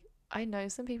imagine, like, I know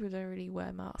some people don't really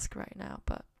wear masks right now,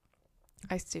 but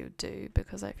I still do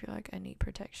because I feel like I need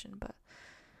protection. But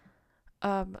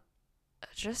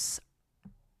just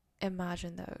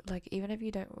imagine though, like, even if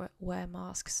you don't wear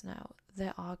masks now,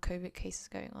 there are COVID cases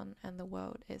going on, and the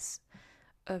world is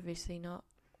obviously not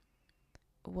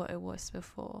what it was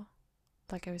before.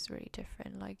 Like, it was really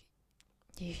different. Like,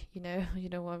 you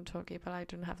know what I'm talking about. I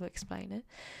don't have to explain it.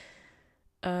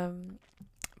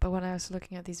 But when I was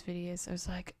looking at these videos, I was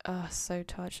like, so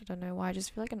touched. I don't know why. I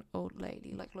just feel like an old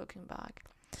lady, like, looking back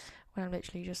when I'm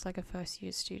literally just like a first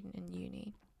year student in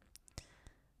uni.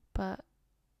 But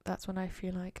that's when I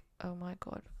feel like, oh my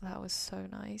god, that was so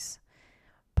nice.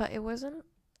 But it wasn't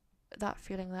that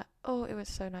feeling that, oh, it was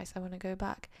so nice, I want to go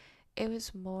back. It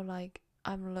was more like,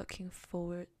 I'm looking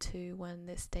forward to when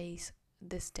this day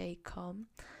come,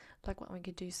 like when we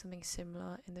could do something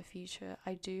similar in the future.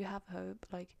 I do have hope.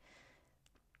 Like,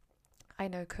 I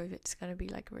know COVID's gonna be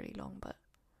like really long, but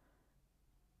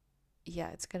yeah,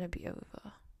 it's gonna be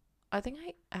over. I think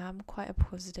I am quite a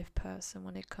positive person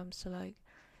when it comes to like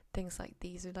things like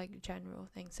these, or like general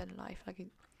things in life. Like,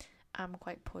 I'm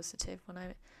quite positive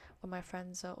when my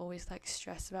friends are always like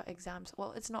stressed about exams.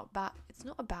 Well, it's not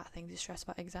a bad thing to stress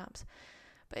about exams,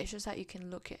 but it's just that you can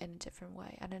look at it in a different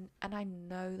way. And I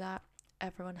know that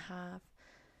everyone has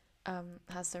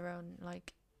their own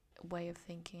like way of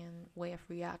thinking and way of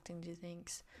reacting to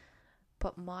things,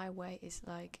 but my way is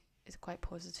quite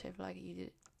positive. Like,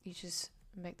 you just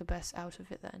make the best out of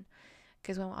it then.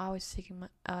 Because when I was taking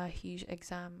my huge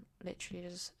exam literally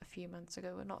just a few months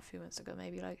ago, well, not a few months ago,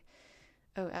 maybe like,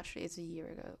 oh, actually it's a year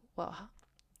ago. Well,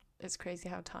 it's crazy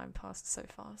how time passes so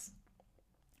fast.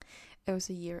 It was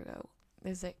a year ago.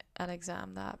 There's an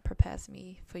exam that prepares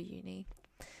me for uni,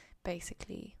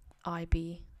 basically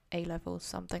IB, A-level,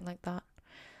 something like that.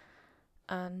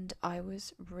 And I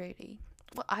was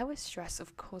stressed.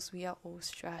 Of course, we are all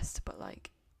stressed, but like,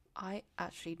 I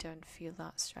actually don't feel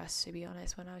that stressed, to be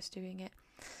honest, when I was doing it.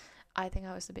 I think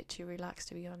I was a bit too relaxed,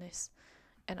 to be honest.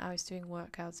 And I was doing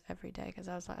workouts every day because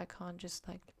I was like, I can't just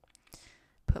like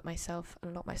lock myself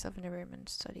in a room and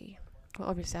study. Well,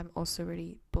 obviously, I'm also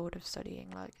really bored of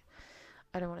studying. Like,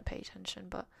 I don't want to pay attention,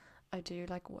 but I do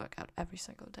like work out every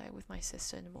single day with my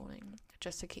sister in the morning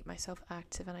just to keep myself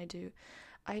active. And I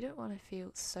don't want to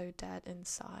feel so dead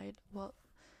inside. Well,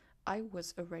 I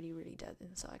was already really dead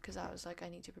inside because I was like, I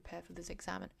need to prepare for this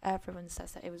exam, and everyone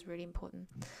says that it was really important,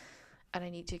 and I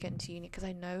need to get into uni because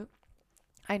I know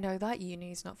that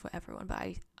uni is not for everyone, but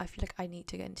I feel like I need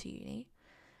to get into uni.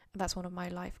 That's one of my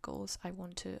life goals. I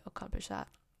want to accomplish that.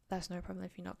 That's no problem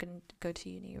if you're not going to go to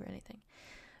uni or anything,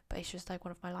 but it's just like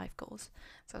one of my life goals.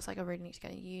 So it's like I really need to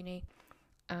get into uni,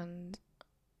 and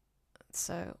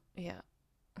so yeah.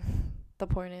 The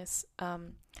point is,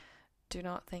 do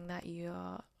not think that you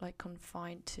are like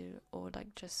confined to, or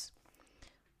like just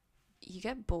you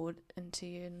get bored into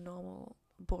your normal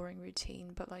boring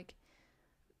routine, but like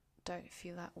don't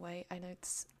feel that way. I know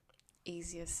it's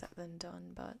easier said than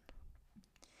done, but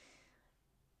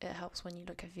it helps when you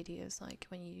look at videos, like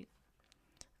when you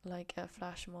like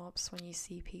flash mobs, when you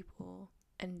see people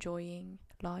enjoying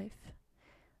life.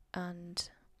 And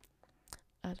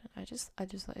I just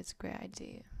thought it's a great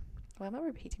idea. Why am I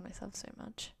repeating myself so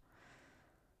much?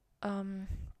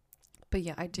 But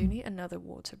yeah, I do need another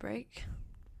water break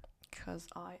because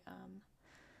I am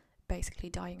basically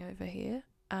dying over here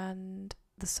and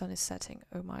the sun is setting.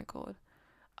 Oh my god.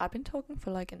 I've been talking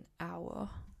for like an hour,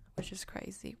 which is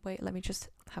crazy. Wait, let me just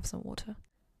have some water.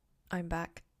 I'm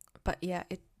back. But yeah,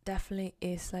 it definitely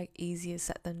is like easier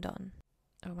said than done.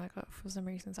 Oh my god, for some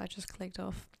reasons I just clicked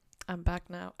off. I'm back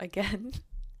now again.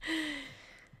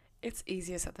 It's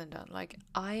easier said than done. Like,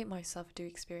 I myself do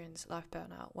experience life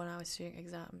burnout when I was doing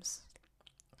exams.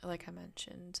 Like I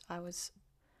mentioned, I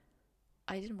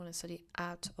didn't want to study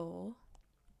at all.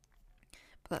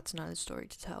 But that's another story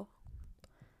to tell.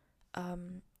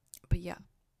 But yeah,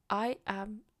 I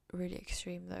am really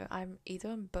extreme though. I'm either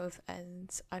on both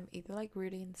ends. I'm either like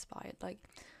really inspired, like,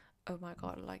 oh my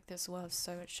god, like this world has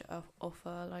so much to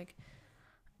offer, like,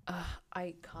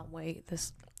 I can't wait.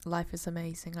 This life is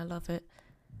amazing. I love it.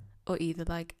 Or either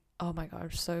like, oh my god,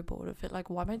 I'm so bored of it. Like,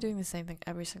 why am I doing the same thing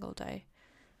every single day?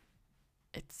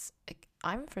 It's like,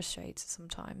 I'm frustrated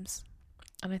sometimes,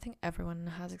 and I think everyone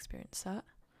has experienced that,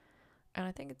 and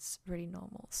I think it's really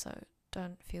normal. So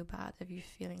don't feel bad if you're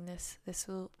feeling this. This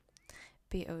will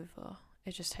be over.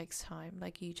 It just takes time.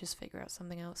 Like, you just figure out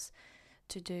something else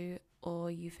to do,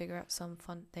 or you figure out some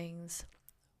fun things,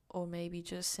 or maybe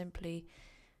just simply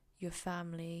your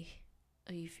family.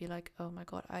 You feel like, oh my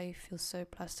god, I feel so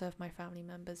blessed to have my family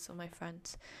members or my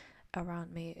friends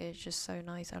around me. It's just so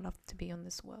nice. I love to be on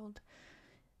this world.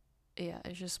 Yeah,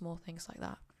 it's just small things like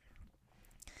that.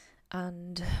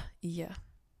 And yeah,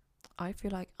 I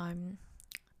feel like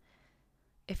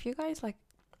if you guys like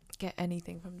get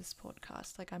anything from this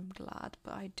podcast, like, I'm glad.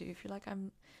 But I do feel like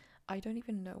I don't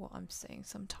even know what I'm saying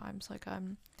sometimes. Like,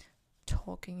 I'm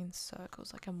talking in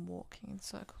circles, like I'm walking in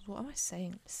circles. What am I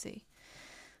saying? Let's see.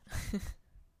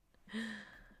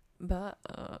 But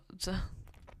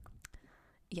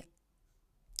yeah,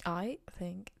 I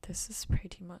think this is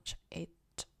pretty much it.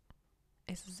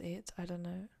 This is it. I don't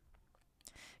know,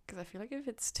 because I feel like if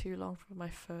it's too long for my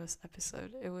first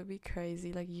episode, it would be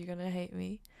crazy. Like, you're gonna hate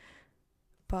me.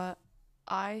 But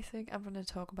I think I'm gonna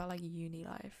talk about like uni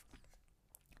life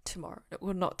tomorrow.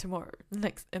 Well, not tomorrow. In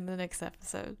the next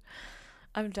episode.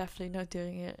 I'm definitely not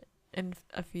doing it in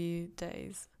a few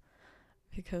days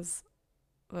because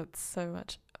that's so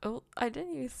much. Oh, I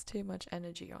didn't use too much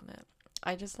energy on it.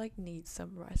 I just like need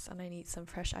some rest, and I need some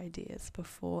fresh ideas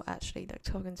before actually like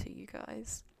talking to you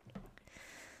guys.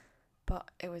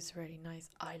 But it was really nice.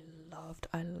 I loved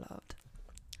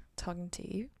talking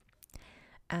to you,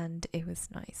 and it was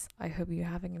nice. I hope you're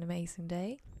having an amazing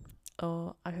day,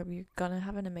 or I hope you're gonna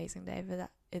have an amazing day if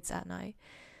it's at night.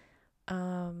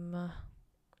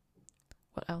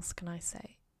 What else can I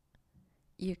say?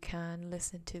 You can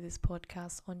listen to this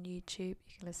podcast on YouTube.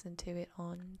 You can listen to it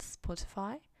on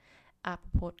Spotify, Apple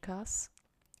Podcasts,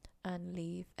 and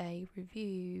leave a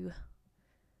review.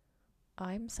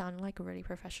 I'm sounding like a really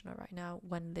professional right now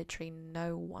when literally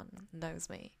no one knows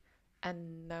me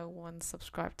and no one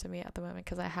subscribed to me at the moment,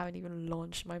 because I haven't even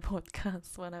launched my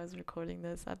podcast when I was recording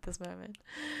this at this moment.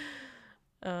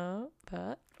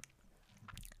 But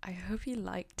I hope you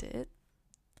liked it.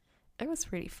 It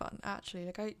was really fun, actually.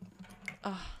 Like,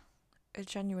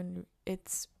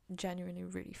 it's genuinely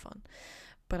really fun.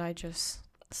 But I just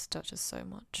stutter so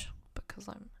much because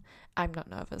I'm not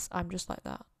nervous. I'm just like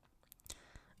that.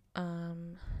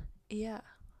 Yeah,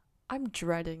 I'm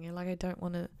dreading it. Like, I don't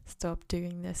want to stop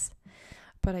doing this,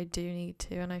 but I do need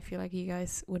to, and I feel like you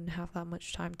guys wouldn't have that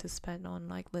much time to spend on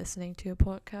like listening to a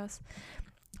podcast.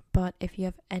 But if you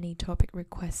have any topic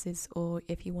requests, or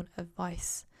if you want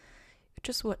advice,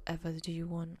 just whatever do you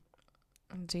want.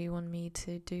 Do you want me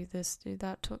to do this, do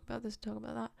that, talk about this, talk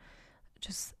about that?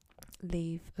 Just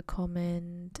leave a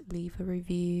comment, leave a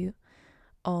review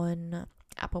on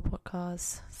Apple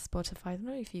Podcasts, Spotify. I don't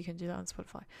know if you can do that on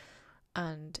Spotify,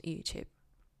 and YouTube.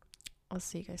 I'll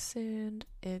see you guys soon.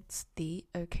 It's the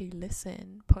OK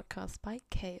Listen podcast by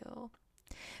Kale.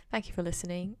 Thank you for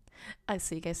listening. I'll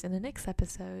see you guys in the next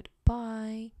episode.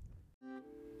 Bye.